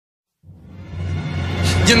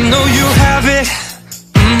You know you have it.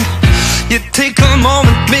 You take a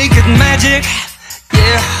moment, make it magic.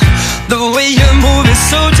 Yeah, the way you move is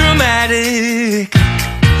so dramatic.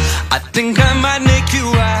 I think I might make you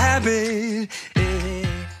a habit. Yeah.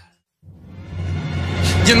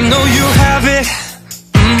 You know you have it.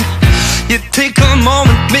 You take a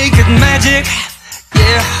moment, make it magic.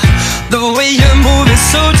 Yeah, the way you move is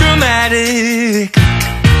so dramatic.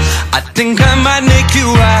 I think I might make you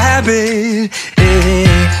a habit.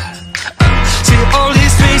 Yeah. See all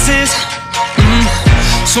these faces,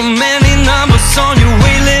 so many numbers on your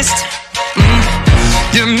waitlist.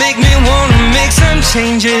 You make me wanna make some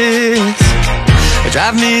changes.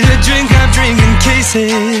 Drive me to drink, I'm drinking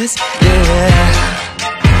cases. Yeah.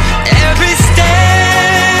 Every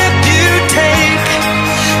step you take,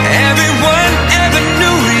 everyone ever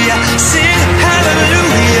knew ya. Sing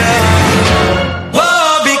hallelujah.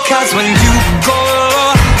 Whoa, because when you go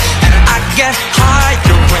low, I get higher.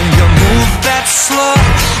 When you move that slow,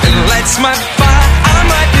 it lights my fire. I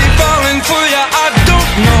might be falling for ya, I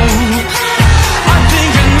don't know. I think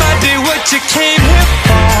it might be what you came here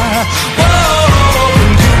for. Whoa,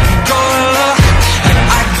 when you go low,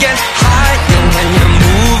 I get higher. When you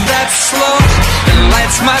move that slow, it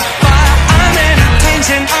lights my fire. I'm in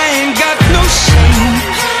attention, I ain't got no shame,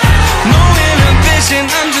 no inhibition,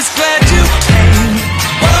 I'm just glad you came.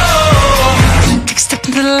 Whoa, take a step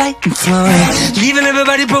into the light and flowing, leaving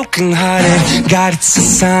everybody broken hearted. God, it's a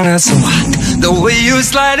sign I'm so hot, the way you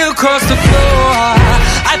slide across the floor.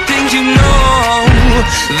 I think you know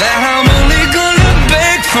that I'm only gonna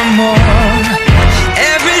beg for more.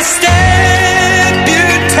 Every step you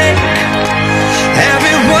take,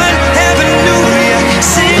 everyone ever knew ya.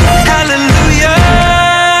 Sing hallelujah.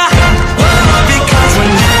 Whoa, because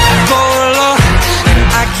when you go low,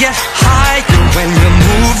 I get higher. When you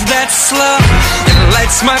move that slow, it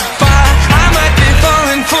lights my fire. I might be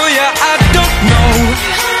falling for ya, I don't know.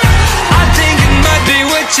 I think it might be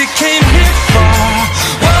what you came here for.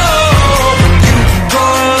 Whoa, when you go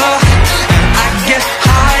low, I get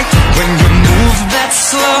high. When you move that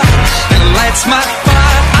slow, it lights my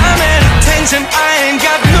fire. I'm at attention, I ain't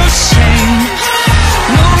got no shame,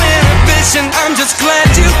 no inhibition, I'm just glad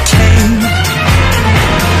you came.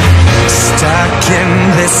 Stuck in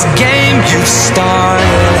this game you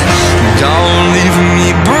started, don't leave me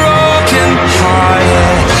broken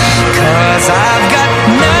hearted, 'cause I've got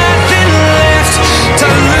nothing left to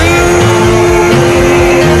lose.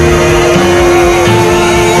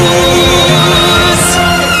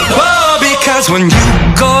 Whoa, because when you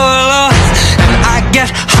go low, I get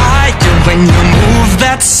higher. When you move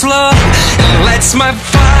that slow, it lights my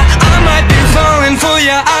fire. I might be falling for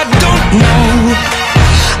ya, I don't know.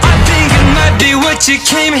 I think it might be what you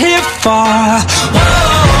came here for.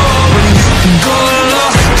 Whoa, when you go low,